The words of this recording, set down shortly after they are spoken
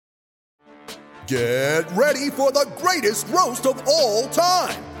Get ready for the greatest roast of all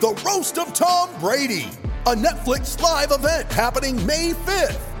time, the Roast of Tom Brady, a Netflix live event happening May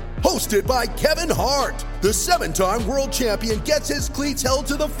 5th. Hosted by Kevin Hart, the 7-time world champion gets his cleats held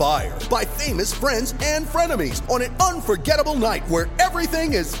to the fire by famous friends and frenemies on an unforgettable night where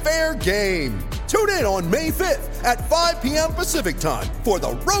everything is fair game. Tune in on May 5th at 5 p.m. Pacific time for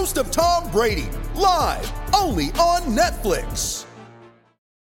the Roast of Tom Brady, live only on Netflix.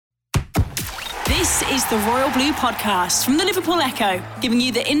 This is the Royal Blue Podcast from the Liverpool Echo, giving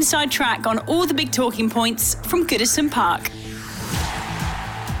you the inside track on all the big talking points from Goodison Park.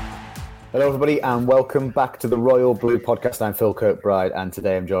 Hello everybody and welcome back to the Royal Blue Podcast. I'm Phil Kirkbride and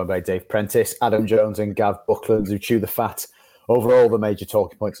today I'm joined by Dave Prentice, Adam Jones and Gav Buckland, who chew the fat over all the major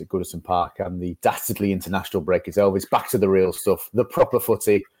talking points at Goodison Park, and the dastardly international break is over. It's back to the real stuff, the proper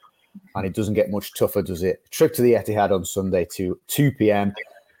footy, and it doesn't get much tougher, does it? Trip to the Etihad on Sunday to 2 p.m.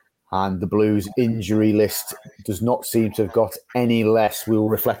 and the Blues injury list does not seem to have got any less. We'll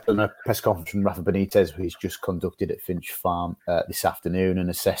reflect on a press conference from Rafa Benitez, who's just conducted at Finch Farm this afternoon, and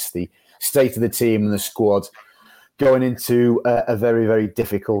assess the state of the team and the squad going into a very, very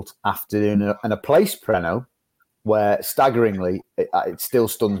difficult afternoon. And a place, Preno, where staggeringly, it still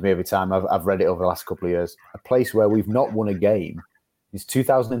stuns me every time I've read it over the last couple of years, a place where we've not won a game is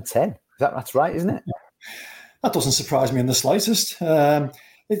 2010. That's right, isn't it? That doesn't surprise me in the slightest.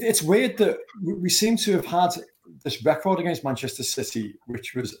 It's weird that we seem to have had this record against Manchester City,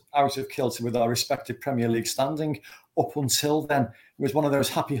 which was out of kilter with our respective Premier League standing up until then. It was one of those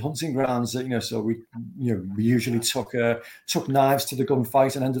happy hunting grounds that, so we usually took knives to the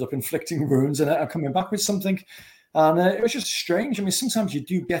gunfight and ended up inflicting wounds and coming back with something. And it was just strange. I mean, sometimes you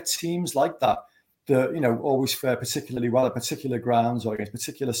do get teams like that always fare particularly well at particular grounds or against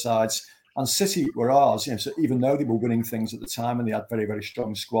particular sides. And City were ours, so even though they were winning things at the time and they had very, very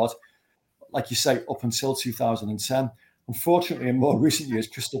strong squad, like you say, up until 2010. Unfortunately, in more recent years,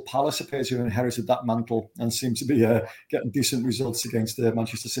 Crystal Palace appears to have inherited that mantle and seem to be getting decent results against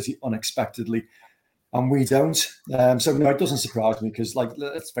Manchester City unexpectedly. And we don't. So, no, it doesn't surprise me because,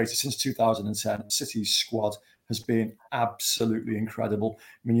 let's face it, since 2010, City's squad has been absolutely incredible. I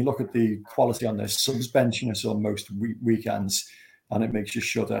mean, you look at the quality on their subs bench, so most weekends, and it makes you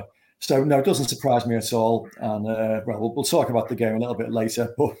shudder. So, no, it doesn't surprise me at all. And, we'll talk about the game a little bit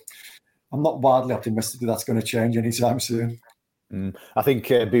later, but I'm not wildly optimistic that that's going to change anytime soon. I think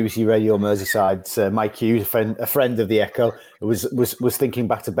BBC Radio Merseyside's Mike Hughes, a friend of the Echo, was thinking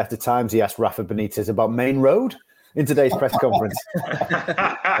back to better times. He asked Rafa Benitez about Main Road in today's press conference.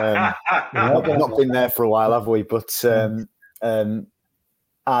 Not been there for a while, have we? But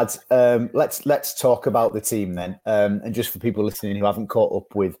let's talk about the team then. And just for people listening who haven't caught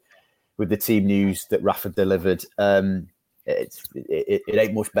up with the team news that Rafa delivered, it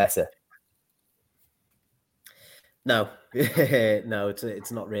ain't much better. No,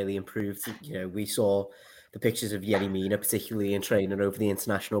 it's not really improved. We saw the pictures of Yerry Mina, particularly in training over the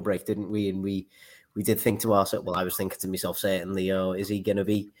international break, didn't we? And we did think to ourselves. Well, I was thinking to myself, certainly, is he going to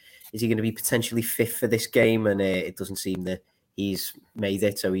be potentially fit for this game? And it doesn't seem that he's made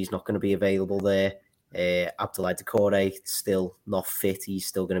it, so he's not going to be available there. Abdoulaye Doucouré still not fit. He's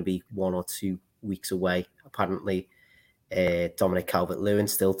still going to be 1 or 2 weeks away, apparently. Dominic Calvert-Lewin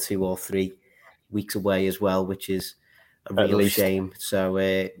still 2 or 3 weeks away as well, which is a real shame. So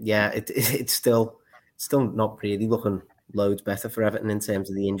it's still not really looking loads better for Everton in terms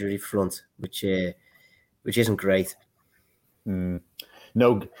of the injury front, which isn't great.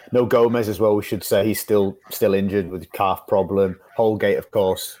 No Gomez as well. We should say he's still injured with calf problem. Holgate, of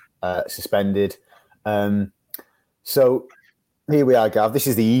course, suspended. So here we are, Gav. This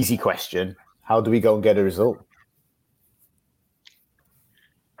is the easy question. How do we go and get a result?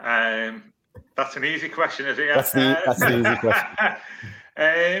 That's an easy question, is it? That's the easy question.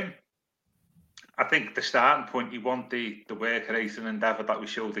 I think the starting point, you want the work rate and endeavour that we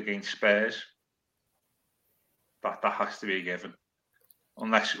showed against Spurs. That has to be a given.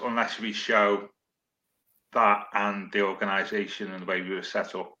 Unless we show that and the organisation and the way we were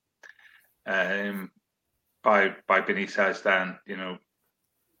set up by Benitez, then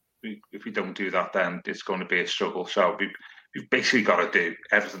if we don't do that, then it's going to be a struggle. So we've basically got to do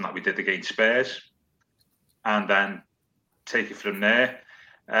everything that we did against Spurs and then take it from there.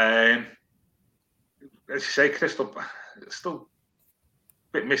 As you say, Crystal, still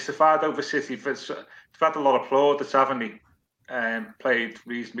a bit mystified over City. They've had a lot of plaudits, haven't they? Played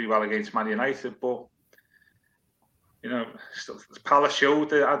reasonably well against Man United, but Palace showed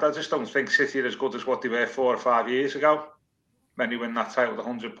that I just don't think City are as good as what they were 4 or 5 years ago when they win that title with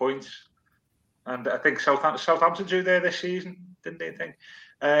 100 points. And I think Southampton drew there this season, didn't they?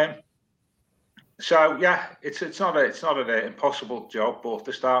 So yeah, it's not an impossible job, but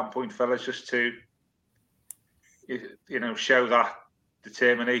the starting point, fellas, just to show that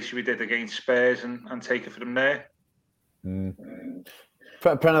determination we did against Spurs and take it from there.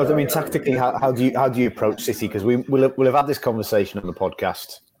 Pranav, I mean, tactically, how do you approach City? Because we'll have had this conversation on the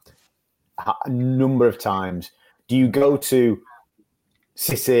podcast a number of times. Do you go to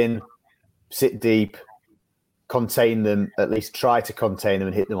sit in, sit deep, contain them, at least try to contain them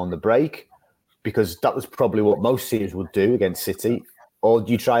and hit them on the break? Because that was probably what most teams would do against City. Or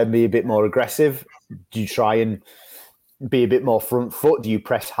do you try and be a bit more aggressive? Do you try and be a bit more front foot? Do you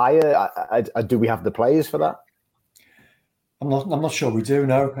press higher? Do we have the players for that? I'm not sure we do,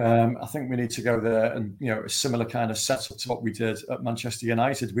 no. I think we need to go there and, a similar kind of setup to what we did at Manchester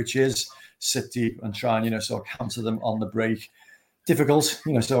United, which is sit deep and try and, sort of counter them on the break. Difficult,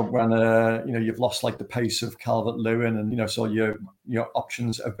 so when, you've lost like the pace of Calvert-Lewin and, so your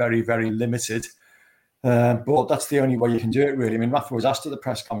options are very, very limited. But that's the only way you can do it, really. I mean, Rafa was asked at the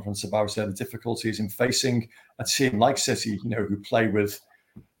press conference about the difficulties in facing a team like City, who play with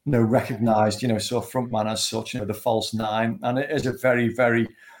no recognised, sort of front man as such, the false nine. And it is a very, very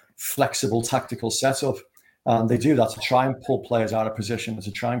flexible tactical setup. And they do that to try and pull players out of position,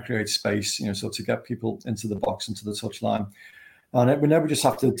 to try and create space, so to get people into the box, into the touchline. And we know we just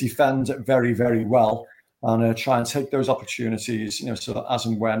have to defend very, very well and try and take those opportunities, so that as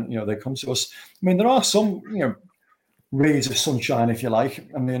and when, they come to us. I mean, there are some, rays of sunshine, if you like.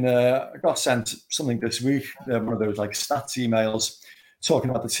 I mean, I got sent something this week, one of those like stats emails,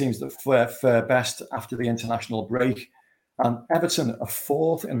 talking about the teams that fare best after the international break. And Everton are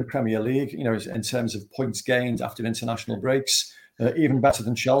fourth in the Premier League, in terms of points gained after international breaks, even better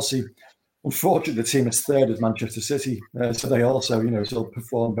than Chelsea. Unfortunately, the team is third is Manchester City. So they also, sort of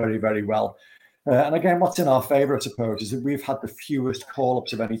perform very, very well. And again, what's in our favour, I suppose, is that we've had the fewest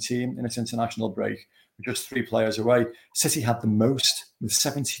call-ups of any team in its international break. We're just 3 players away. City had the most, with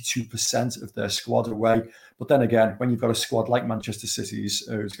 72% of their squad away. But then again, when you've got a squad like Manchester City's,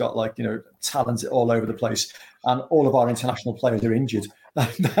 who's got talent all over the place, and all of our international players are injured,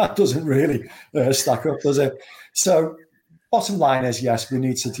 that doesn't really stack up, does it? So bottom line is, yes, we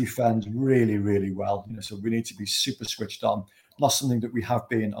need to defend really, really well. So we need to be super switched on. Not something that we have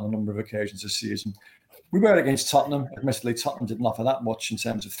been on a number of occasions this season. We were against Tottenham. Admittedly, Tottenham didn't offer that much in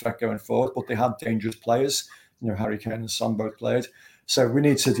terms of threat going forward, but they had dangerous players. Harry Kane and Son both played. So we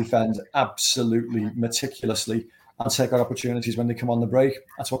need to defend absolutely meticulously and take our opportunities when they come on the break.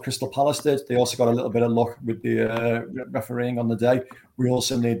 That's what Crystal Palace did. They also got a little bit of luck with the refereeing on the day. We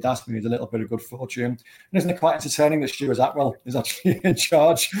also need that. We need a little bit of good fortune. And isn't it quite entertaining that Stuart Atwell is actually in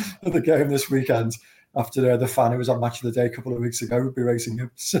charge of the game this weekend? After the fan who was on Match of the Day a couple of weeks ago berating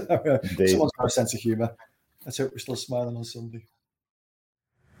him. So someone's got a sense of humour. Let's hope we're still smiling on Sunday.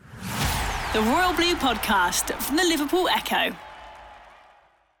 The Royal Blue Podcast from the Liverpool Echo.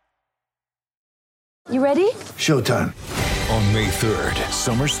 You ready? Showtime. On May 3rd,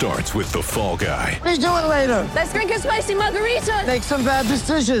 summer starts with The Fall Guy. Let's do it later. Let's drink a spicy margarita. Make some bad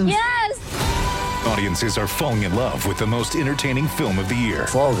decisions. Yes. Audiences are falling in love with the most entertaining film of the year.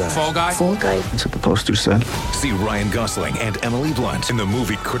 Fall Guy. Fall Guy? Fall Guy. That's what the poster said. See Ryan Gosling and Emily Blunt in the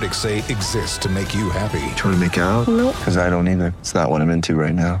movie critics say exists to make you happy. Trying to make it out? Nope. Because I don't either. It's not what I'm into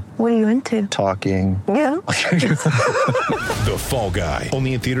right now. What are you into? Talking. Yeah. The Fall Guy.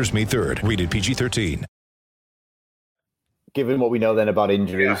 Only in theaters May 3rd. Rated PG-13. Given what we know then about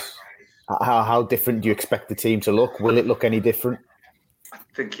injuries, how different do you expect the team to look? Will it look any different? I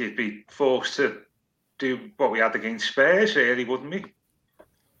think you'd be forced to do what we had against Spurs, really, wouldn't we?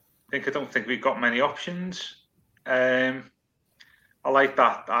 I don't think we've got many options. I like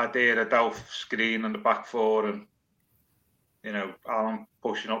that idea of Delph's green on the back four and, Alan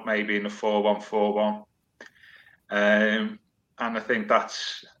pushing up maybe in the 4-1-4-1. And I think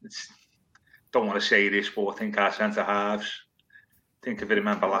don't want to say this, but I think our centre-halves, I think if you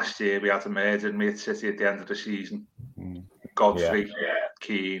remember last year, we had a murder in at City at the end of the season. Godfrey,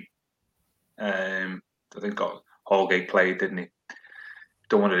 Keane. I think Holgate played, didn't he?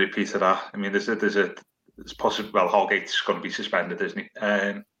 Don't want to repeat of that. I mean, there's possible. Well, Holgate's going to be suspended, isn't he?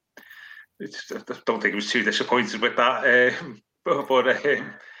 I don't think he was too disappointed with that. But I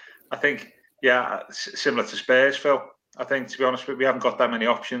think, similar to Spurs, Phil. I think, to be honest, we haven't got that many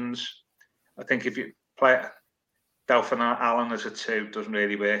options. I think if you play Delph and Allen as a 2, doesn't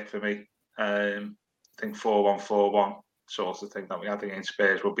really work for me. I think 4-1-4-1. Sort of thing that we had against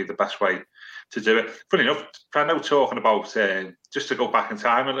Spurs would be the best way to do it. Funny enough, I know talking about, just to go back in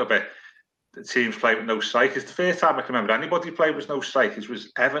time a little bit, the teams played with no strikers. The first time I can remember anybody played with no strikers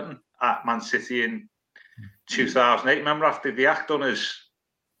was Everton at Man City in 2008. Remember after the act done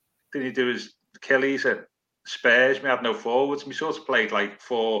didn't he do his Achilles at Spurs, we had no forwards. We sort of played like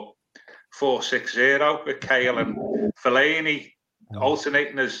 4-6-0 with Cahill and Fellaini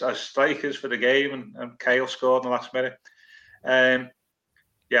alternating as strikers for the game, and Cahill scored in the last minute. So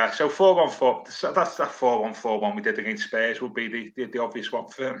 4-1-4. That's that 4-1-4-1 we did against Spurs would be the obvious one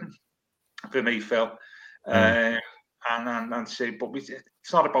for me, Phil. And see, but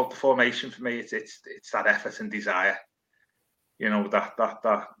it's not about the formation for me. It's that effort and desire.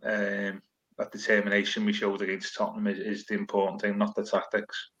 That determination we showed against Tottenham is the important thing, not the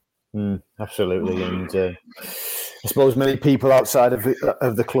tactics. Absolutely, and I suppose many people outside of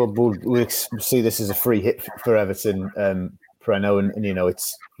the club will see this as a free hit for Everton, Preno, and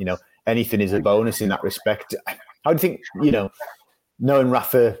it's anything is a bonus in that respect. How do you think, knowing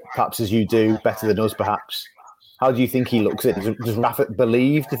Rafa perhaps as you do, better than us perhaps, how do you think he looks at it? Does Rafa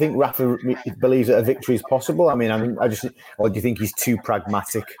believe? Do you think Rafa believes that a victory is possible? Or do you think he's too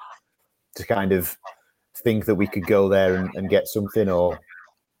pragmatic to kind of think that we could go there and get something? Or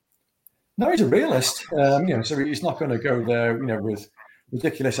no, he's a realist. So he's not going to go there, with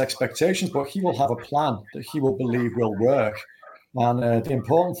ridiculous expectations. But he will have a plan that he will believe will work. And the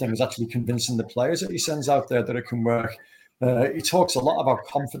important thing is actually convincing the players that he sends out there that it can work. He talks a lot about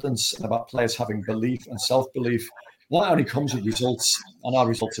confidence and about players having belief and self-belief. That only comes with results, and our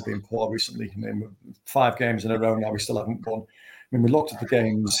results have been poor recently. 5 games in a row now, we still haven't won. We looked at the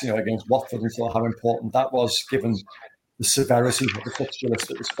games, against Watford and saw how important that was, given the severity of the fixture list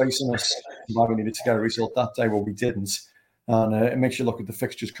that was facing us, and why we needed to get a result that day. Well, we didn't. And it makes you look at the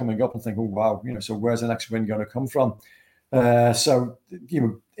fixtures coming up and think, oh, wow, so where's the next win going to come from?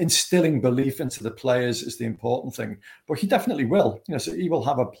 Instilling belief into the players is the important thing, but he definitely will. So he will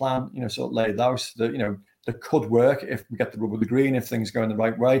have a plan, sort of laid out that that could work if we get the rub of the green, if things go in the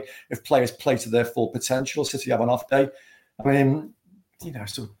right way, if players play to their full potential. City have an off day.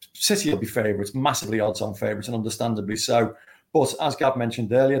 So City will be favourites, massively odds-on favourites, and understandably so. But as Gav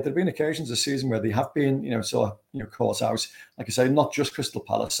mentioned earlier, there have been occasions this season where they have been, caught out. Like I say, not just Crystal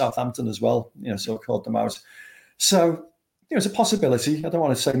Palace, Southampton as well, caught them out. So it's a possibility. I don't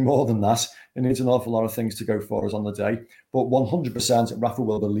want to say more than that. It needs an awful lot of things to go for us on the day. But 100% Rafa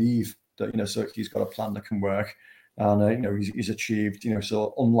will believe that, so he's got a plan that can work. And, he's achieved,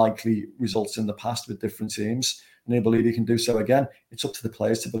 unlikely results in the past with different teams. And he'll believe he can do so again. It's up to the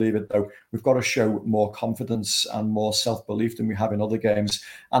players to believe it, though. We've got to show more confidence and more self-belief than we have in other games.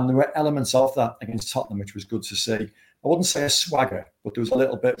 And there were elements of that against Tottenham, which was good to see. I wouldn't say a swagger, but there was a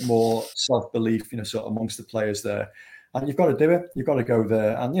little bit more self-belief, amongst the players there. And you've got to do it. You've got to go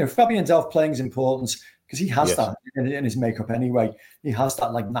there. And, Fabian Delph playing is important because he has that in his makeup anyway. He has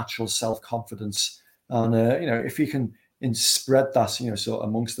that natural self-confidence. And, if he can spread that,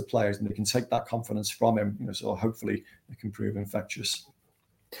 amongst the players and they can take that confidence from him, hopefully it can prove infectious.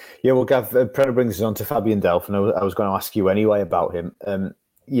 Yeah, well, Gav, Preno brings us on to Fabian Delph, and I was going to ask you anyway about him.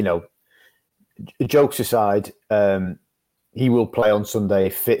 Jokes aside, he will play on Sunday.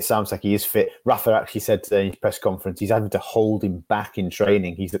 Fit, sounds like he is fit. Rafa actually said today in his press conference he's having to hold him back in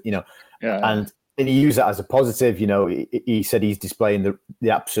training. And he used that as a positive. He said he's displaying the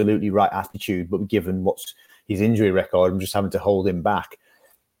absolutely right attitude, but given what's his injury record, I'm just having to hold him back.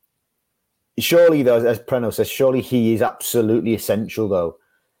 Surely, though, as Preno says, surely he is absolutely essential, though,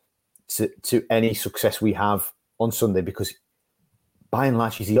 to any success we have on Sunday, because by and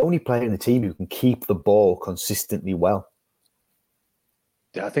large, he's the only player in the team who can keep the ball consistently well.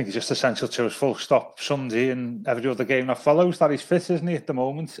 Yeah, I think he's just essential to us, full stop, Sunday and every other game that follows. That he's fit, isn't he, at the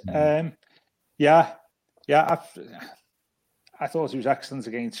moment? I thought he was excellent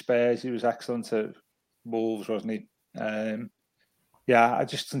against Spurs. He was excellent at Wolves, wasn't he? I'm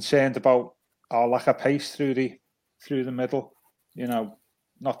just concerned about our lack of pace through the middle.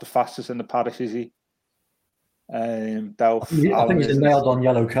 Not the fastest in the parish, is he? Delph. I think he's a nailed-on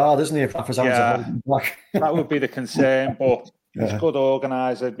yellow card, isn't he? If Rafa's having to hold him back. That would be the concern, but he's a good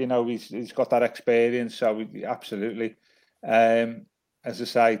organiser. He's got that experience, so absolutely. As I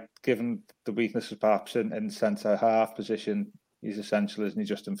say, given the weaknesses perhaps in centre half position, he's essential, isn't he?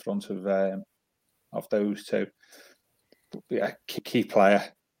 Just in front of those two. But yeah, key player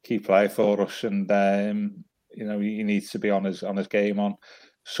for us, and he needs to be on his game on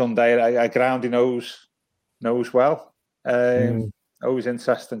Sunday. A ground he knows well. Always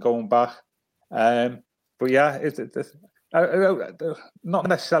interested in going back. But yeah, not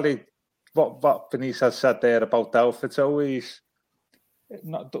necessarily what Denise has said there about Delph. It's always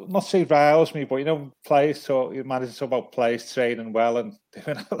not say riles me, but players talk. You manage to talk about players training well and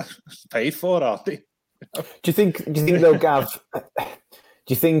paid for, aren't they? Do you think though, Gav? Do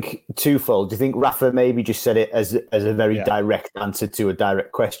you think twofold? Do you think Rafa maybe just said it as a very direct answer to a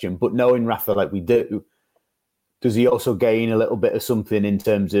direct question? But knowing Rafa like we do, does he also gain a little bit of something in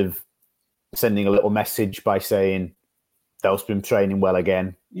terms of sending a little message by saying Delph's been training well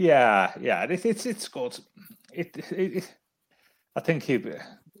again? Yeah. It's good. I think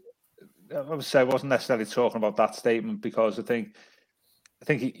I would say I wasn't necessarily talking about that statement because I think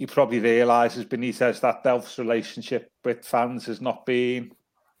he probably realises Benitez that Delph's relationship with fans has not been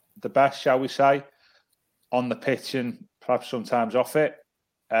the best, shall we say, on the pitch and perhaps sometimes off it.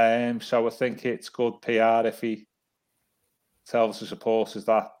 So I think it's good PR if he tells the supporters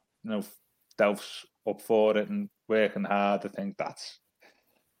that, Delph's up for it and working hard. I think that's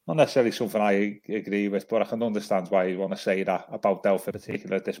not necessarily something I agree with, but I can understand why you want to say that about Delph in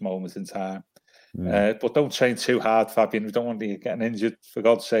particular at this moment in time. But don't train too hard, Fabian. We don't want you getting injured, for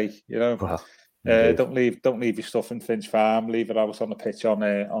God's sake. Well, don't leave your stuff in Finch Farm. Leave it out on the pitch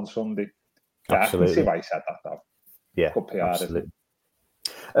on Sunday. Yeah, absolutely. I can see why you said that, though. Yeah, good PR, absolutely.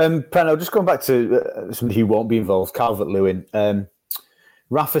 Preno, just going back to somebody who won't be involved, Calvert-Lewin.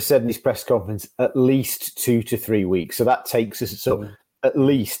 Rafa said in his press conference at least 2 to 3 weeks. So that takes us. So at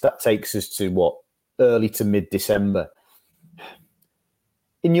least that takes us to what, early to mid-December.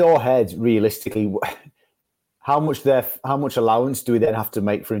 In your head, realistically, how much allowance do we then have to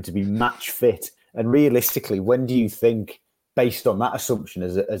make for him to be match fit? And realistically, when do you think, based on that assumption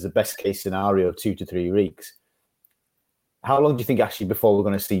as a best case scenario, 2 to 3 weeks, how long do you think actually before we're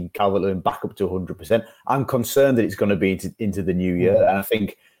going to see Calvert-Lewin back up to 100%? I'm concerned that it's going to be into the new year. And I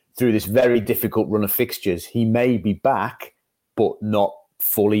think through this very difficult run of fixtures, he may be back, but not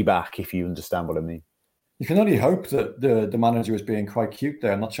fully back, if you understand what I mean. You can only hope that the manager was being quite cute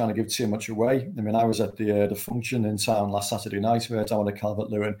there. I'm not trying to give too much away. I mean, I was at the function in town last Saturday night where Dominic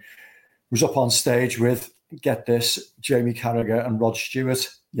Calvert-Lewin was up on stage with, get this, Jamie Carragher and Rod Stewart.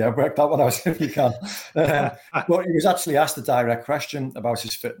 Yeah, work that one out if you can. But he was actually asked a direct question about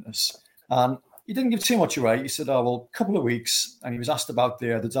his fitness. And he didn't give too much away. He said, a couple of weeks. And he was asked about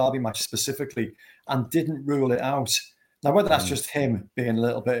the Derby match specifically and didn't rule it out. Now, whether that's just him being a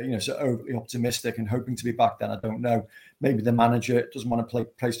little bit, so overly optimistic and hoping to be back then, I don't know. Maybe the manager doesn't want to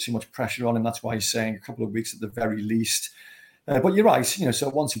place too much pressure on him. That's why he's saying a couple of weeks at the very least. But you're right, so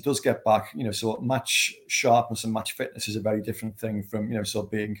once he does get back, so match sharpness and match fitness is a very different thing from, so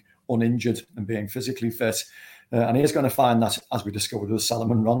being uninjured and being physically fit. And he is going to find that, as we discovered with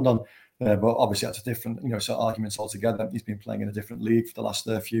Salomon Rondon. But obviously that's a different, so arguments altogether. He's been playing in a different league for the last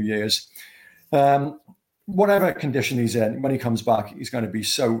few years. Whatever condition he's in, when he comes back, he's going to be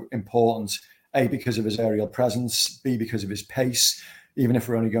so important, A, because of his aerial presence, B, because of his pace. Even if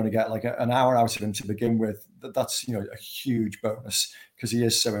we're only going to get like an hour out of him to begin with, that's a huge bonus because he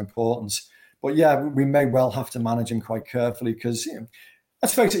is so important. But yeah, we may well have to manage him quite carefully because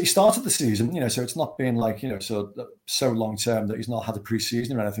let's face it, he started the season, so it's not been like so long term that he's not had a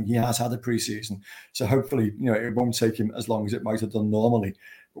pre-season or anything. He has had a pre-season, so hopefully it won't take him as long as it might have done normally.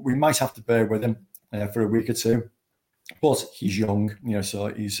 But we might have to bear with him for a week or two. But he's young,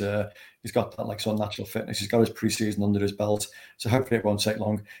 so he's got that natural fitness. He's got his pre-season under his belt, so hopefully it won't take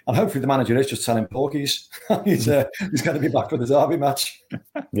long. And hopefully the manager is just telling porkies he's going to be back for the Derby match.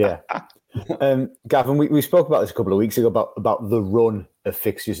 Yeah, Gavin, we spoke about this a couple of weeks ago about the run of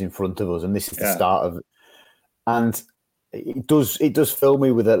fixtures in front of us, and this is the start of it. And it does fill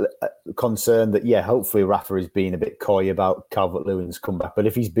me with a concern that hopefully Rafa is being a bit coy about Calvert-Lewin's comeback, but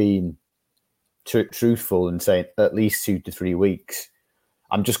if he's been truthful and saying at least 2 to 3 weeks,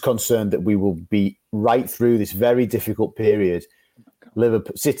 I'm just concerned that we will be right through this very difficult period.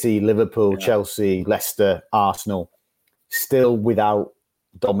 Liverpool, City, Liverpool, Chelsea, Leicester, Arsenal, still without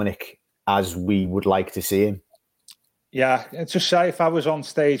Dominic as we would like to see him. Yeah, it's just say if I was on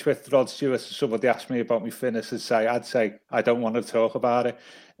stage with Rod Stewart and somebody asked me about my fitness, I'd say I don't want to talk about it.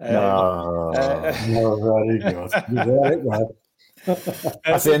 No, very good. Very good.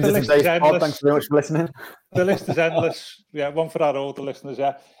 That's the end of today's pod. Thanks very much for listening. The list is endless. Yeah, one for our older listeners.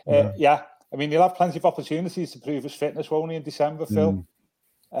 Yeah. I mean, he'll have plenty of opportunities to prove his fitness, won't he, in December, Phil?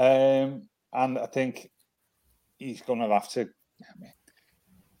 And I think he's going to have to.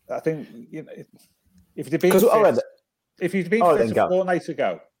 I think if he'd been fit a fortnight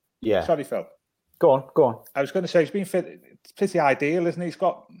ago. Yeah. Sorry, Phil. Go on. I was going to say he's been fit. It's pretty ideal, isn't he?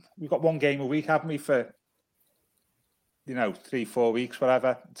 We've got one game a week, haven't we, for 3-4 weeks,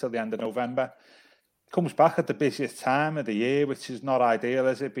 whatever, until the end of November. Comes back at the busiest time of the year, which is not ideal,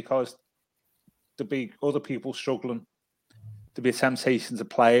 is it? Because there'll be other people struggling. There'll be a temptation to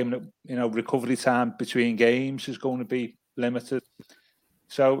play him. Recovery time between games is going to be limited.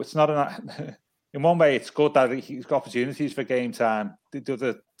 So it's not in one way, it's good that he's got opportunities for game time. The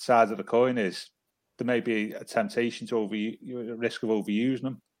other side of the coin is there may be a temptation to a risk of overusing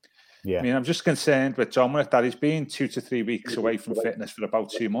him. Yeah. I mean, I'm just concerned with Dominic that he's been 2 to 3 weeks away from fitness for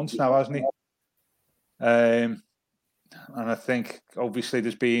about 2 months now, hasn't he? And I think obviously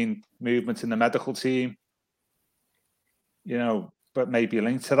there's been movement in the medical team, but maybe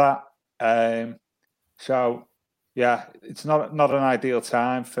linked to that. So, yeah, it's not an ideal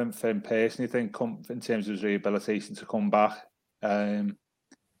time for him personally, I think, in terms of his rehabilitation to come back. The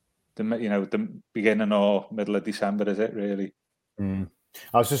beginning or middle of December, is it really?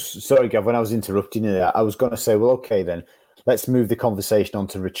 I was just, sorry, Gav, when I was interrupting you there, I was going to say, well, okay, then let's move the conversation on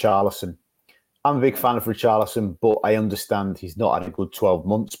to Richarlison. I'm a big fan of Richarlison, but I understand he's not had a good 12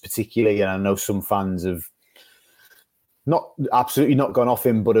 months particularly, and I know some fans have absolutely not gone off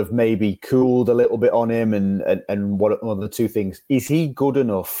him, but have maybe cooled a little bit on him. And what are the two things? Is he good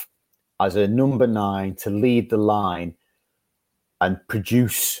enough as a number 9 to lead the line and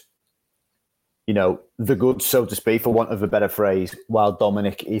produce, the goods, so to speak, for want of a better phrase, while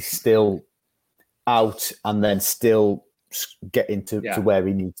Dominic is still out and then still getting to where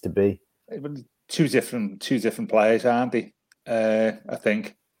he needs to be? Two different players, aren't they? I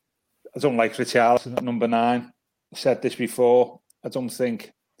think. I don't like Richarlison at number 9. I said this before. I don't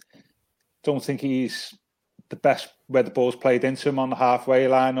think he's the best where the ball's played into him on the halfway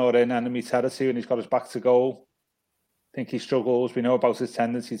line or in enemy territory when he's got his back to goal. I think he struggles. We know about his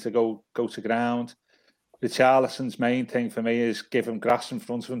tendency to go to ground. Richarlison's main thing for me is give him grass in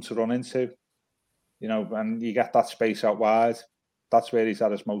front of him to run into. And you get that space out wide. That's where he's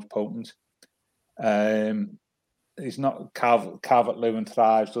at his most potent. He's not Calvert-Lewin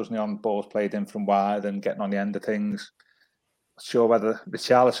thrives, doesn't he, on balls played in from wide and getting on the end of things. Not sure whether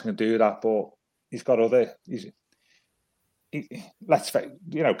Richarlison can do that, but he's got other.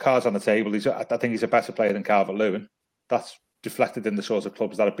 Cards on the table. I think he's a better player than Calvert-Lewin. That's reflected in the sorts of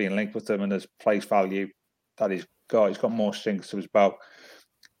clubs that have been linked with him and his place value that he's got. He's got more strings to his bow. I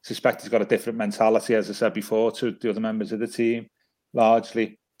suspect he's got a different mentality, as I said before, to the other members of the team,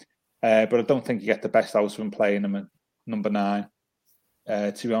 largely. But I don't think you get the best out of him playing him at number 9,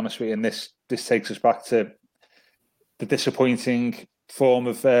 to be honest with you. And this takes us back to the disappointing form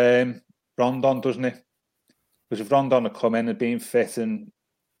of Rondon, doesn't it? Because if Rondon had come in and been fit and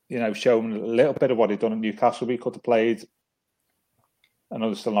shown a little bit of what he'd done at Newcastle, we could have played. I know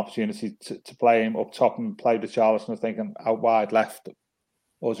there's still an opportunity to play him up top and play Richarlison, I think, out wide left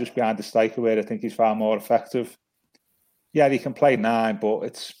or just behind the striker, where I think he's far more effective. Yeah, he can play 9,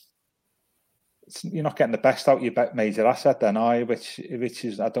 but you're not getting the best out of your major asset then, are you? Which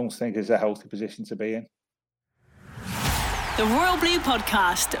is, I don't think, is a healthy position to be in. The Royal Blue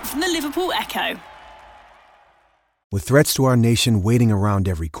Podcast from the Liverpool Echo. With threats to our nation waiting around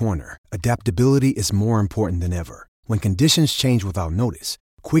every corner, adaptability is more important than ever. When conditions change without notice,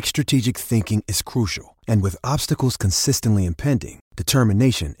 quick strategic thinking is crucial. And with obstacles consistently impending,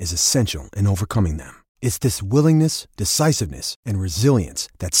 determination is essential in overcoming them. It's this willingness, decisiveness, and resilience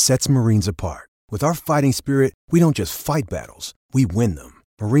that sets Marines apart. With our fighting spirit, we don't just fight battles, we win them.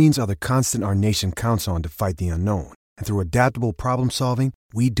 Marines are the constant our nation counts on to fight the unknown. And through adaptable problem solving,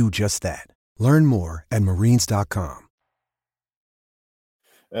 we do just that. Learn more at marines.com.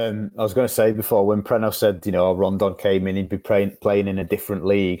 I was going to say before, when Preno said, Rondon came in, he'd be playing in a different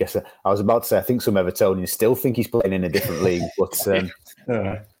league. I was about to say, I think some Evertonians still think he's playing in a different league. But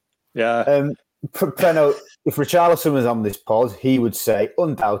yeah. Preno, if Richarlison was on this pod, he would say,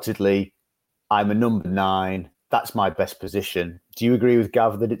 undoubtedly, I'm a number 9. That's my best position. Do you agree with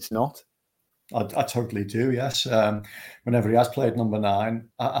Gav that it's not? I totally do, yes. Whenever he has played number 9,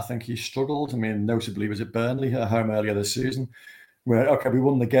 I think he struggled. I mean, notably was at Burnley at home earlier this season, where, we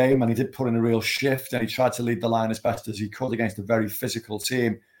won the game and he did put in a real shift and he tried to lead the line as best as he could against a very physical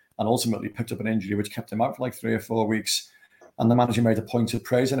team and ultimately picked up an injury which kept him out for like 3 or 4 weeks. And the manager made a point of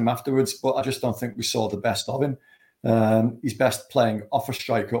praising him afterwards, but I just don't think we saw the best of him. He's best playing off a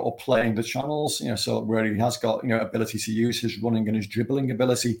striker or playing the channels, so where he has got, ability to use his running and his dribbling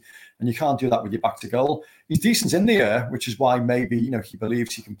ability. And you can't do that with your back to goal. He's decent in the air, which is why maybe, he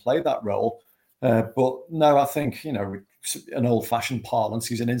believes he can play that role. But no, I think, an old-fashioned parlance,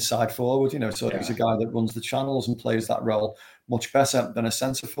 he's an inside forward, so he's a guy that runs the channels and plays that role much better than a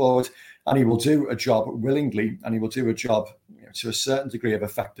centre forward. And he will do a job willingly, and he will do a job to a certain degree of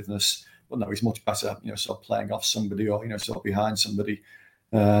effectiveness. But no, he's much better, sort of playing off somebody or, sort of behind somebody.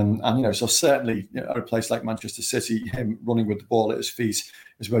 So certainly at a place like Manchester City, him running with the ball at his feet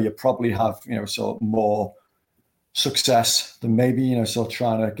is where you probably have, sort of more success than maybe, sort of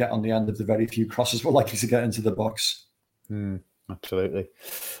trying to get on the end of the very few crosses we're likely to get into the box. Absolutely.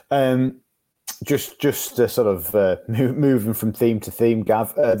 Just sort of moving from theme to theme,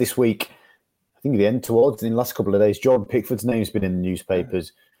 Gav. This week, I think in the last couple of days, Jordan Pickford's name's been in the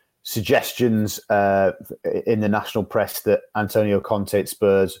newspapers. Suggestions in the national press that Antonio Conte at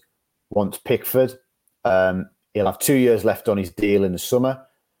Spurs wants Pickford. He'll have 2 years left on his deal in the summer.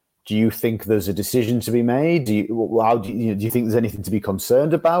 Do you think there's a decision to be made? Do you think there's anything to be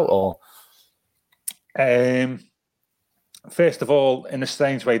concerned about? Or first of all, in a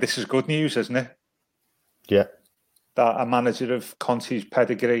strange way, this is good news, isn't it? Yeah. That a manager of Conte's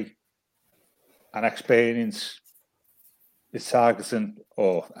pedigree and experience is targeting,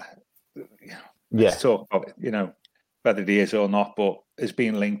 or let's talk about it, whether he is or not, but is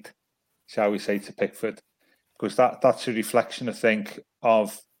being linked, shall we say, to Pickford, because that's a reflection, I think,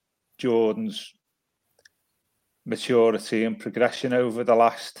 of Jordan's maturity and progression over the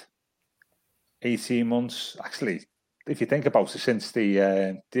last 18 months. Actually, if you think about it, since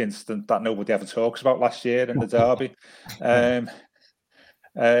the incident that nobody ever talks about last year in the derby,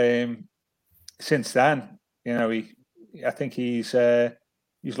 since then, I think he's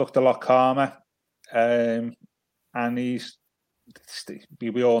looked a lot calmer, and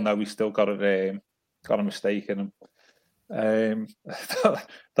we all know he's still got a mistake in him.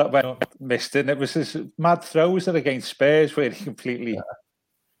 That went missed, and it was his mad throws against Spurs where he completely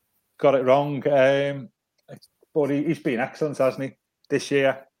got it wrong. But he's been excellent, hasn't he?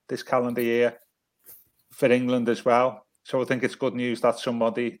 This calendar year, for England as well. So I think it's good news that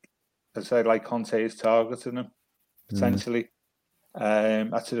somebody, as I say, like Conte, is targeting him potentially.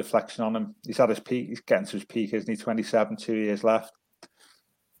 That's a reflection on him. He's at his peak. He's getting to his peak, isn't he? 27, 2 years left.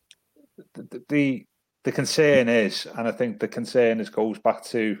 The concern is, and I think the concern goes back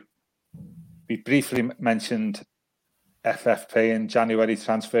to, we briefly mentioned FFP and January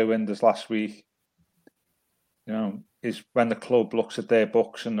transfer windows last week. Is when the club looks at their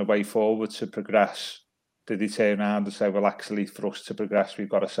books and the way forward to progress, do they turn around and say, well, actually, for us to progress, we've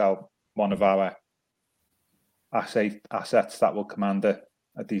got to sell one of our assets that will command a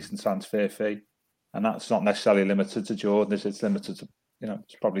decent transfer fee? And that's not necessarily limited to Jordan, it's limited to,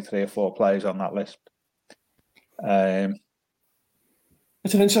 it's probably 3 or 4 players on that list. It's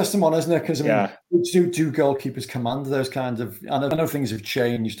an interesting one, isn't it? Because do goalkeepers command those kind of? And I know things have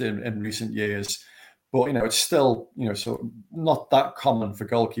changed in recent years, but it's still so not that common for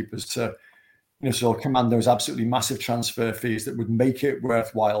goalkeepers to sort of command those absolutely massive transfer fees that would make it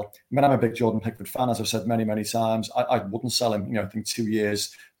worthwhile. I mean, I'm a big Jordan Pickford fan, as I've said many times. I wouldn't sell him. I think 2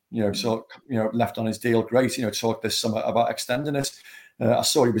 years, left on his deal. Great. Talk this summer about extending it. I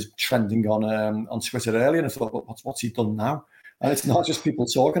saw he was trending on Twitter earlier, and I thought, well, what's he done now? And it's not just people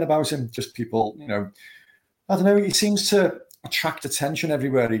talking about him, just people, I don't know, he seems to attract attention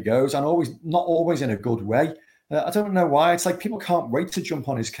everywhere he goes, and not always in a good way. I don't know why. It's like people can't wait to jump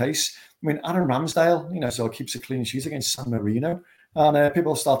on his case. I mean, Aaron Ramsdale, so keeps a clean sheet against San Marino, and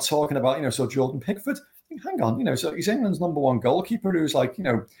people start talking about, so Jordan Pickford. Hang on, so he's England's #1 goalkeeper who's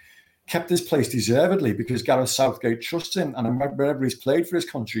kept his place deservedly because Gareth Southgate trusts him, and wherever he's played for his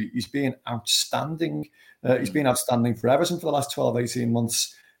country, he's been outstanding. He's been outstanding for Everton for the last 12, 18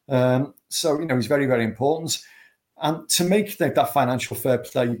 months. So, he's very, very important. And to make that financial fair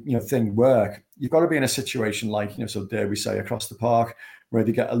play, thing work, you've got to be in a situation like, so dare we say, across the park, where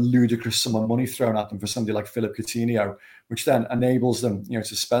they get a ludicrous sum of money thrown at them for somebody like Philip Coutinho, which then enables them, to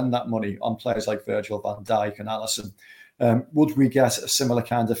spend that money on players like Virgil van Dijk and Alisson. Would we get a similar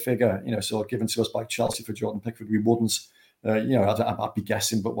kind of figure, given to us by Chelsea for Jordan Pickford? We wouldn't. I'd be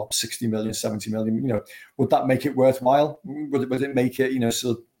guessing, but 60 million, 70 million, would that make it worthwhile? Would it make it,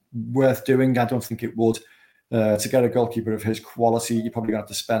 worth doing? I don't think it would. To get a goalkeeper of his quality, you're probably going to have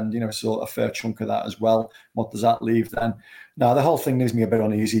to spend, a fair chunk of that as well. What does that leave then? Now, the whole thing leaves me a bit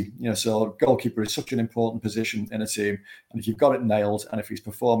uneasy. So goalkeeper is such an important position in a team. And if you've got it nailed, and if he's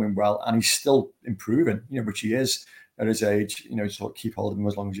performing well, and he's still improving, which he is at his age, sort of keep hold of him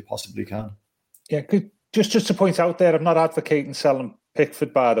as long as you possibly can. Yeah, just to point out there, I'm not advocating selling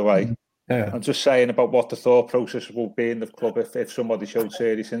Pickford, by the way. Yeah. I'm just saying about what the thought process will be in the club if somebody showed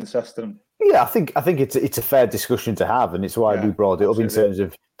serious interest in him. Yeah, I think it's a fair discussion to have, and it's why we brought it up in terms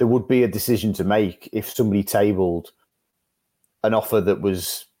of there would be a decision to make if somebody tabled an offer that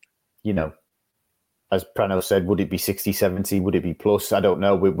was, as Prano said, would it be 60, 70? Would it be plus? I don't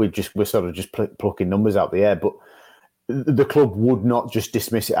know. We're sort of just plucking numbers out the air, but the club would not just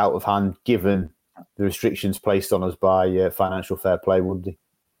dismiss it out of hand given the restrictions placed on us by financial fair play, would they?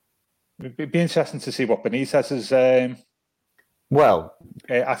 It'd be interesting to see what Benitez's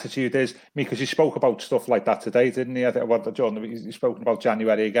attitude is. Because he spoke about stuff like that today, didn't he? John, he's spoken about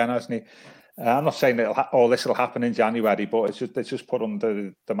January again, hasn't he? I'm not saying that all this will happen in January, but it's just put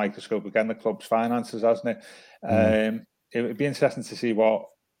under the microscope again the club's finances, hasn't it? It would be interesting to see what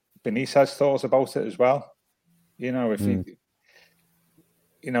Benitez thought about it as well. You know, if he,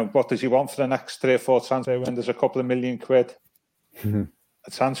 you know, what does he want for the next 3 or 4 transfer windows? A couple of million quid,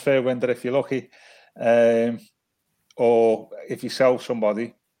 a transfer window if you're lucky, or if you sell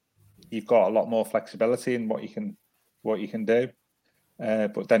somebody, you've got a lot more flexibility in what you can do.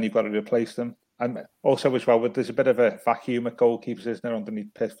 But then you've got to replace them. And also as well, there's a bit of a vacuum at goalkeepers, isn't there,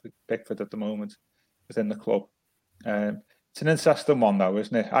 underneath Pickford at the moment within the club. It's an interesting one though,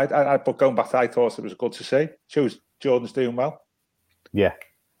 isn't it? But going back to I thought it was good to see. Shows Jordan's doing well. Yeah,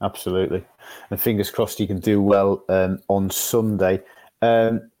 absolutely. And fingers crossed he can do well on Sunday.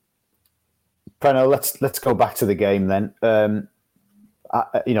 Preno, let's go back to the game then.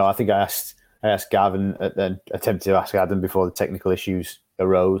 I think I asked Gavin, then attempted to ask Adam before the technical issues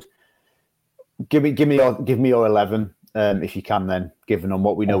arose. Give me your 11 if you can. Then, given on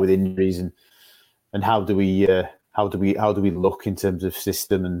what we know with injuries and how do we look in terms of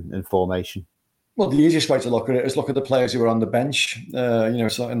system and formation? Well, the easiest way to look at it is look at the players who were on the bench.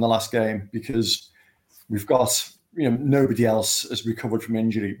 So in the last game, because we've got nobody else has recovered from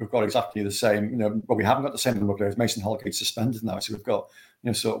injury. We've got exactly the same. But we haven't got the same number of players. Mason Holgate suspended now, so we've got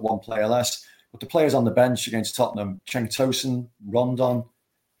sort of one player less. But the players on the bench against Tottenham: Cenk Tosun, Rondon,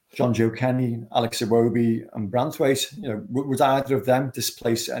 John Joe Kenny, Alex Iwobi, and Branthwaite. Would either of them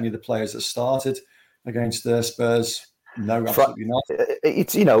displace any of the players that started against the Spurs? No, absolutely not.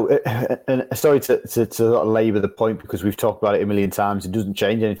 It's sorry to labour the point because we've talked about it a million times. It doesn't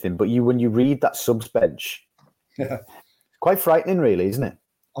change anything. But when you read that subs bench, quite frightening, really, isn't it?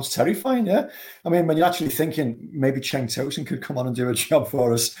 That's terrifying, yeah. I mean, when you're actually thinking maybe Cenk Tosun could come on and do a job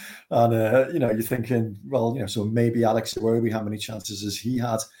for us, and you're thinking, well, so maybe Alex Iwobi, how many chances has he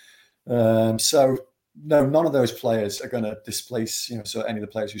had? So no, none of those players are going to displace, so any of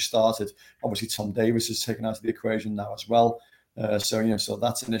the players who started. Obviously, Tom Davies is taken out of the equation now as well. So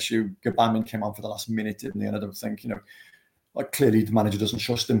that's an issue. Gbamin came on for the last minute, didn't he? And I don't think, clearly the manager doesn't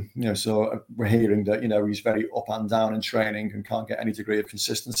trust him. So we're hearing that, he's very up and down in training and can't get any degree of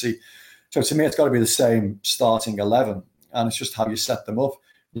consistency. So to me, it's got to be the same starting 11, and it's just how you set them up.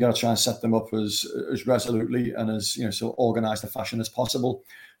 You got to try and set them up as resolutely and as so organised a fashion as possible,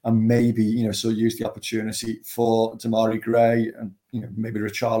 and maybe so use the opportunity for Demarai Gray and maybe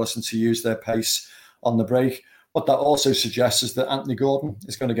Richarlison to use their pace on the break. What that also suggests is that Anthony Gordon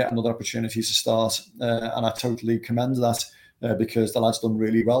is going to get another opportunity to start, and I totally commend that because the lad's done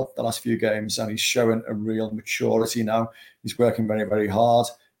really well the last few games, and he's showing a real maturity now. He's working very, very hard.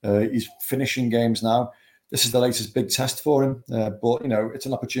 He's finishing games now. This is the latest big test for him, but it's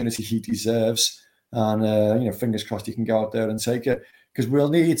an opportunity he deserves, and fingers crossed he can go out there and take it, because we'll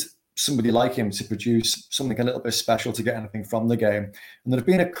need somebody like him to produce something a little bit special to get anything from the game. And there have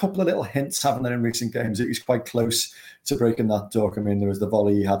been a couple of little hints, haven't there, in recent games that he's quite close to breaking that duck. I mean, there was the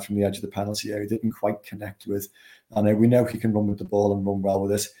volley he had from the edge of the penalty area he didn't quite connect with, and we know he can run with the ball and run well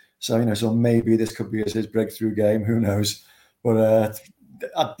with it. So so maybe this could be his breakthrough game. Who knows? But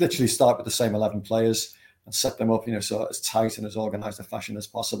I'd literally start with the same 11 players and set them up, so as tight and as organised a fashion as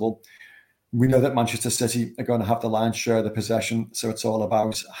possible. We know that Manchester City are going to have the lion's share of the possession, so it's all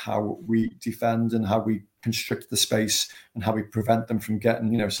about how we defend and how we constrict the space and how we prevent them from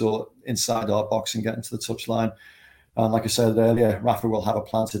getting, so inside our box and getting to the touchline. And like I said earlier, Rafa will have a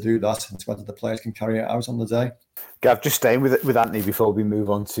plan to do that. It's whether the players can carry it out on the day. Gav, just staying with Anthony before we move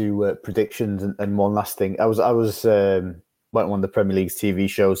on to predictions and one last thing. I was went on one of the Premier League's TV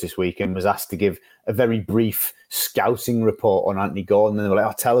shows this week and was asked to give a very brief scouting report on Anthony Gordon. And they were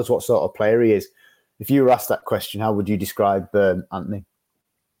like, tell us what sort of player he is. If you were asked that question, how would you describe Anthony?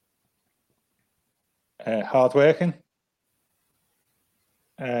 Hard-working.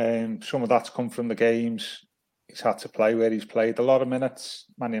 Some of that's come from the games he's had to play where he's played a lot of minutes.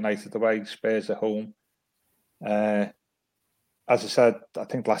 Man United away, Spurs at home. As I said, I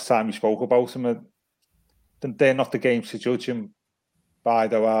think last time we spoke about him, they're not the games to judge him by,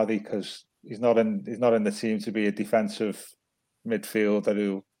 though, are they? Because he's not in the team to be a defensive midfielder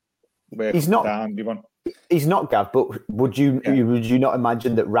who works down. He's not, Gav. But would you not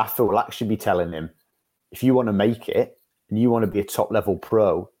imagine that Rafa will actually be telling him, if you want to make it and you want to be a top level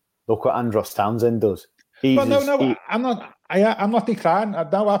pro, look what Andros Townsend does. I'm not decrying.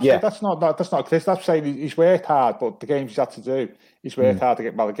 No, absolutely. Yeah. That's not Chris. That's saying he's worked hard, but the games he's had to do, he's worked hard to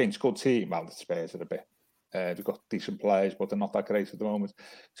get well against good team. Well, the Spurs are a bit. We've got decent players, but they're not that great at the moment.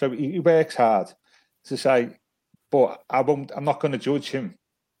 So he works hard to say, but I'm not going to judge him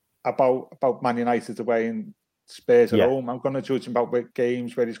about Man United away in Spurs at home. I'm going to judge him about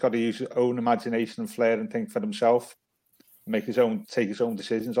games where he's got to use his own imagination and flair and think for himself, take his own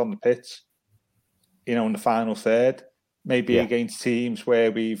decisions on the pitch. In the final third, maybe against teams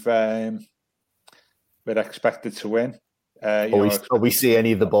where we're expected to win. Or we see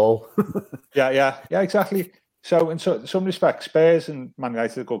any of the ball. yeah, exactly. So in some respects, Spurs and Man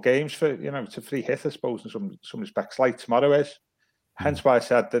United are good games for it's a free hit, I suppose, in some respects, like tomorrow is. Hence why I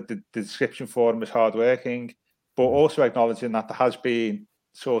said that the description for him is hardworking, but also acknowledging that there has been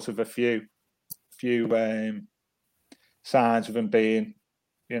sort of a few signs of him being,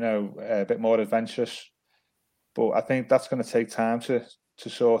 a bit more adventurous. But I think that's going to take time to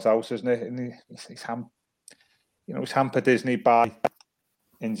sort out, isn't it? And he's hampered, isn't he, by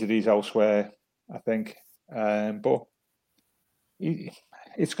injuries elsewhere, I think. But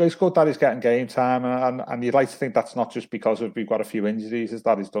it's good that he's getting game time, and you'd like to think that's not just because we've got a few injuries, is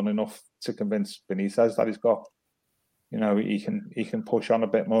that he's done enough to convince Benitez that he's got, he can push on a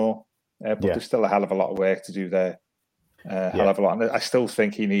bit more. But there's still a hell of a lot of work to do there. Hell of a lot. And I still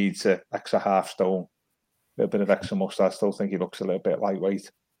think he needs an extra half stone, a bit of extra muscle. I still think he looks a little bit lightweight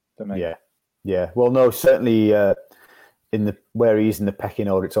to me. Yeah. Well, no, certainly where he is in the pecking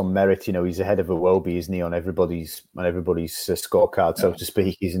order, it's on merit. He's ahead of Iwobi, isn't he, on everybody's scorecard, so to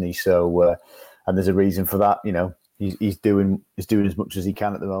speak, isn't he? So, and there's a reason for that. He's doing as much as he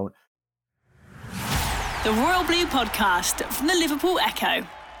can at the moment. The Royal Blue Podcast from the Liverpool Echo.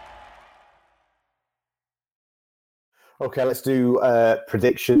 Okay, let's do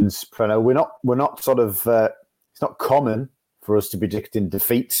predictions, Preno. We're not sort of. It's not common for us to be predicting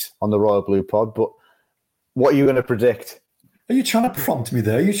defeats on the Royal Blue Pod, but what are you going to predict? Are you trying to prompt me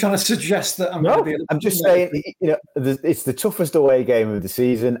there? Are you trying to suggest that I'm going to be... I'm just saying, it's the toughest away game of the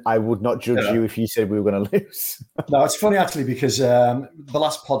season. I would not judge you if you said we were going to lose. No, it's funny, actually, because the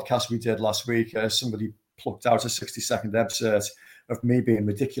last podcast we did last week, somebody plucked out a 60-second excerpt of me being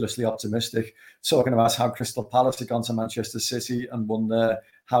ridiculously optimistic, talking about how Crystal Palace had gone to Manchester City and won there,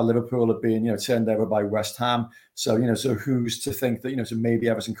 how Liverpool had been, turned over by West Ham. So, so who's to think that, so maybe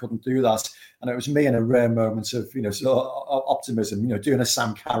Everton couldn't do that? And it was me in a rare moment of, optimism, doing a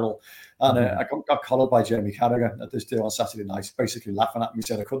Sam Carroll. And I got collared by Jamie Carragher at this deal on Saturday night, basically laughing at me,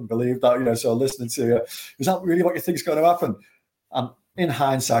 saying I couldn't believe that, so listening to you, is that really what you think is going to happen? And in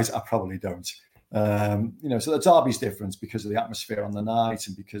hindsight, I probably don't. So the derby's different because of the atmosphere on the night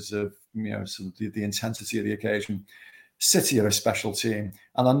and because of, sort of the intensity of the occasion. City are a special team,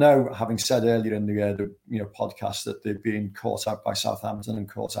 and I know, having said earlier in the podcast, that they've been caught out by Southampton and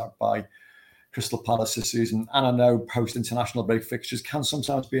caught out by Crystal Palace this season, and I know post-international break fixtures can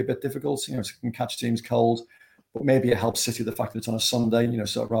sometimes be a bit difficult. It can catch teams cold, but maybe it helps City the fact that it's on a Sunday,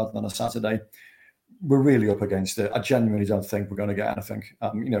 so rather than a Saturday. We're really up against it. I genuinely don't think we're going to get anything.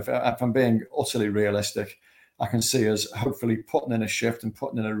 If I'm being utterly realistic, I can see us hopefully putting in a shift and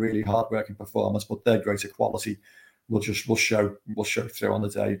putting in a really hard-working performance, but their greater quality will show through on the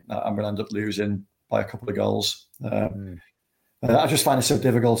day, and we'll end up losing by a couple of goals. I just find it so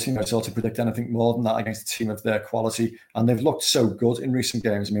difficult, to predict anything more than that against a team of their quality. And they've looked so good in recent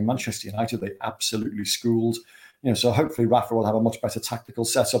games. I mean, Manchester United, they absolutely schooled. So hopefully Rafa will have a much better tactical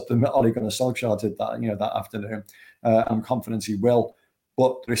setup than Ole Gunnar Solskjaer did that afternoon. I'm confident he will.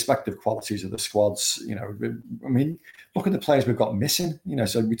 But the respective qualities of the squads, I mean, look at the players we've got missing.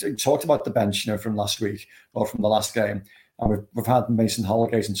 So we talked about the bench, from last week or from the last game, and we've had Mason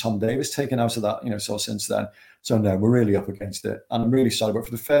Holgate and Tom Davies taken out of that, so since then. So no, we're really up against it, and I'm really sorry, but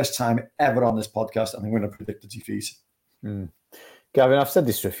for the first time ever on this podcast, I think we're going to predict a defeat. Gavin, I've said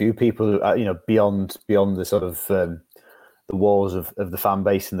this to a few people, beyond the sort of the walls of the fan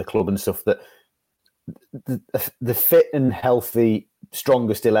base and the club and stuff, that the fit and healthy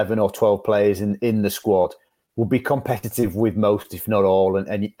strongest 11 or 12 players in the squad will be competitive with most, if not all,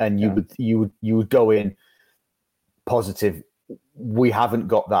 and you would go in positive. We haven't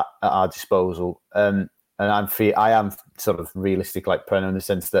got that at our disposal, and I am sort of realistic like Preno in the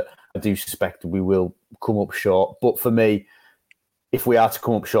sense that I do suspect we will come up short. But for me, if we are to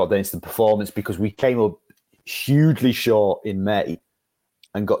come up short, then it's the performance, because we came up hugely short in May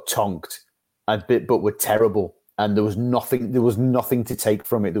and got tonked, but were terrible. And there was nothing to take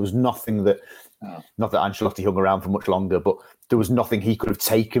from it. There was nothing that, not that Ancelotti hung around for much longer, but there was nothing he could have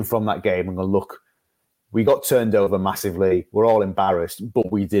taken from that game and go, look, we got turned over massively. We're all embarrassed,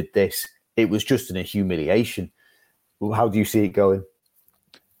 but we did this. It was just a humiliation. How do you see it going?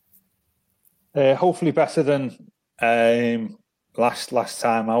 Hopefully better than last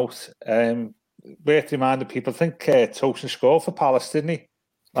time out. Worth reminding people, I think Tosin scored for Palace, didn't he?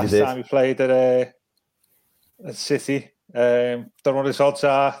 Last time he played at City. Don't know what his odds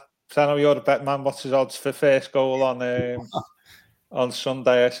are Preno, you're a bet man. What's his odds for first goal on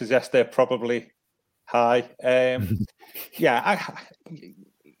Sunday? I suggest they're probably high. Yeah,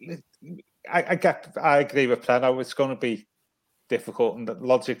 I agree with Preno. It's going to be difficult, and the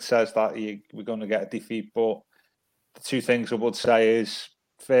logic says that we're going to get a defeat. But the two things I would say is,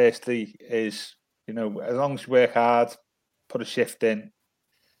 firstly, is as long as you work hard, put a shift in,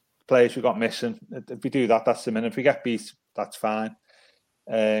 players we got missing. If we do that, that's the minute. If we get beat, that's fine.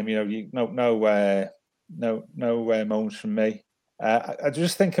 No moans from me. I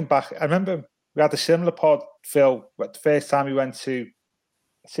just thinking back. I remember we had a similar pod, Phil. The first time we went to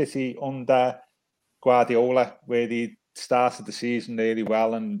City under Guardiola, where they started the season really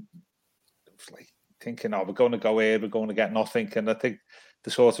well, and it was like thinking, we're going to go here, we're going to get nothing. And I think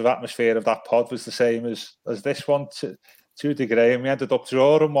the sort of atmosphere of that pod was the same as this one to a degree, and we ended up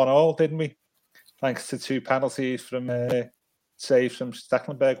drawing 1-1, didn't we? Thanks to 2 penalties from saves from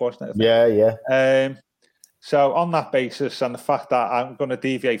Stecklenburg, wasn't it? Yeah. So on that basis, and the fact that I'm going to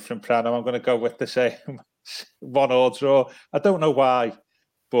deviate from Preno, I'm going to go with the same 1-1 draw. I don't know why,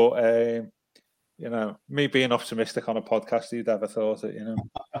 but me being optimistic on a podcast, who'd ever thought it?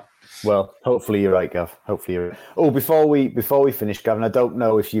 Well, hopefully you're right, Gav. Hopefully you're right. Oh, before we finish, Gavin, I don't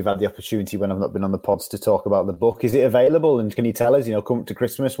know if you've had the opportunity when I've not been on the pods to talk about the book. Is it available? And can you tell us, coming to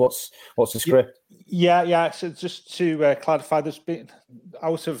Christmas, what's the script? Yeah. So just to clarify, there's been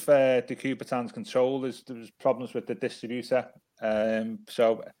out of De Coubertin's control. There was problems with the distributor.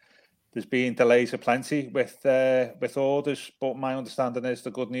 So there's been delays aplenty with orders. But my understanding is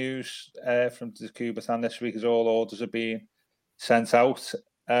the good news from De Coubertin this week is all orders are being sent out.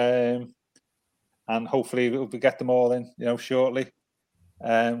 And hopefully we'll get them all in, shortly.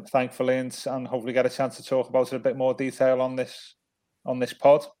 Thankfully, and hopefully get a chance to talk about it in a bit more detail on this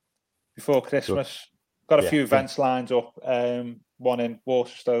pod before Christmas. Got a few events lined up. One in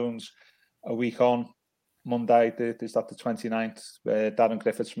Waterstones a week on Monday. There's that the 29th, where Darren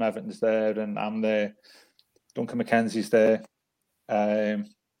Griffiths from Everton's there, and I'm there. Duncan McKenzie's there, and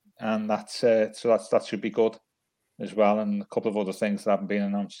that's so that should be good as well, and a couple of other things that haven't been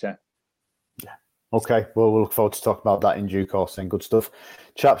announced yet. Yeah. Okay. Well, we'll look forward to talking about that in due course. And good stuff,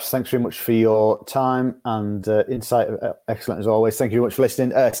 chaps. Thanks very much for your time and insight. Excellent as always. Thank you very much for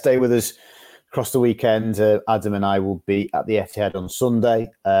listening. Stay with us across the weekend. Adam and I will be at the Etihad on Sunday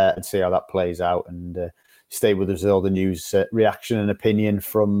and see how that plays out. And stay with us with all the news, reaction, and opinion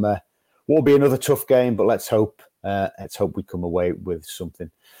from what will be another tough game. But let's hope we come away with something.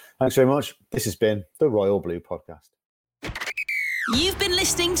 Thanks very much. This has been the Royal Blue Podcast. You've been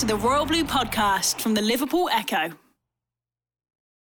listening to the Royal Blue Podcast from the Liverpool Echo.